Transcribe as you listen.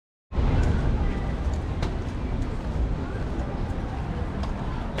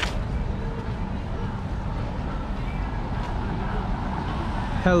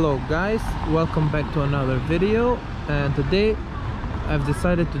Hello guys, welcome back to another video, and today I've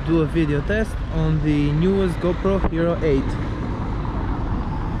decided to do a video test on the newest GoPro Hero 8.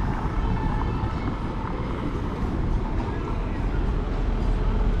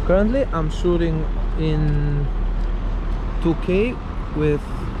 Currently I'm shooting in 2K with,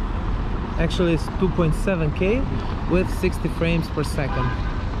 actually it's 2.7K with 60 frames per second.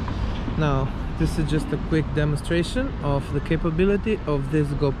 Now this is just a quick demonstration of the capability of this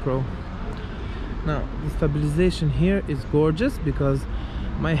GoPro. Now the stabilization here is gorgeous because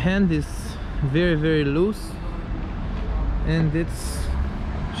my hand is very loose and it's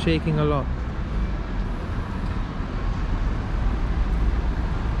shaking a lot.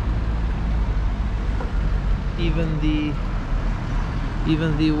 Even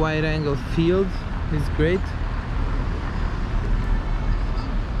the wide angle field is great.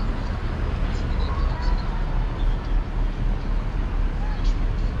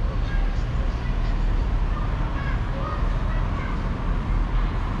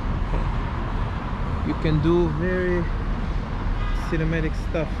 You can do very cinematic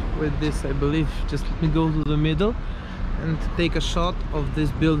stuff with this, I believe. Just let me go to the middle and take a shot of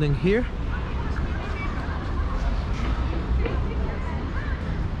this building here.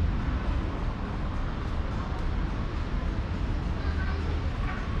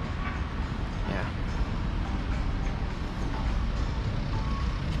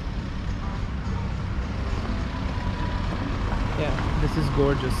 Yeah, this is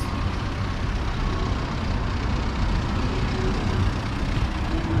gorgeous.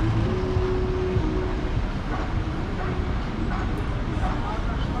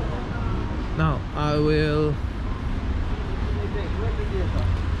 Now I will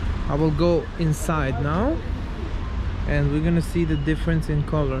go inside now, and we're gonna see the difference in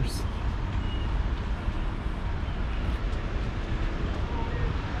colors.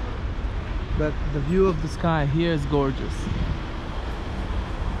 But the view of the sky here is gorgeous.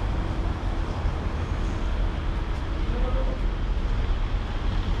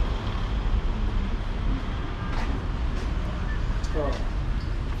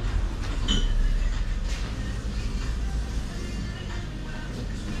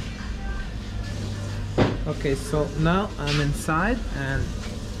 Okay, so now I'm inside and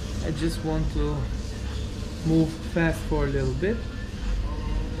I just want to move fast for a little bit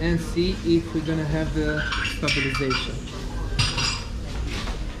and see if we're gonna have the stabilization.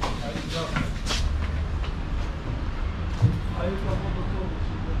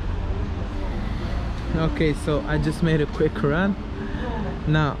 Okay, so I just made a quick run.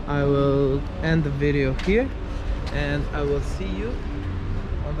 Now I will end the video here and I will see you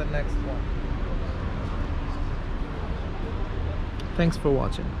on the next one. Thanks for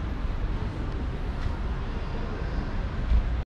watching.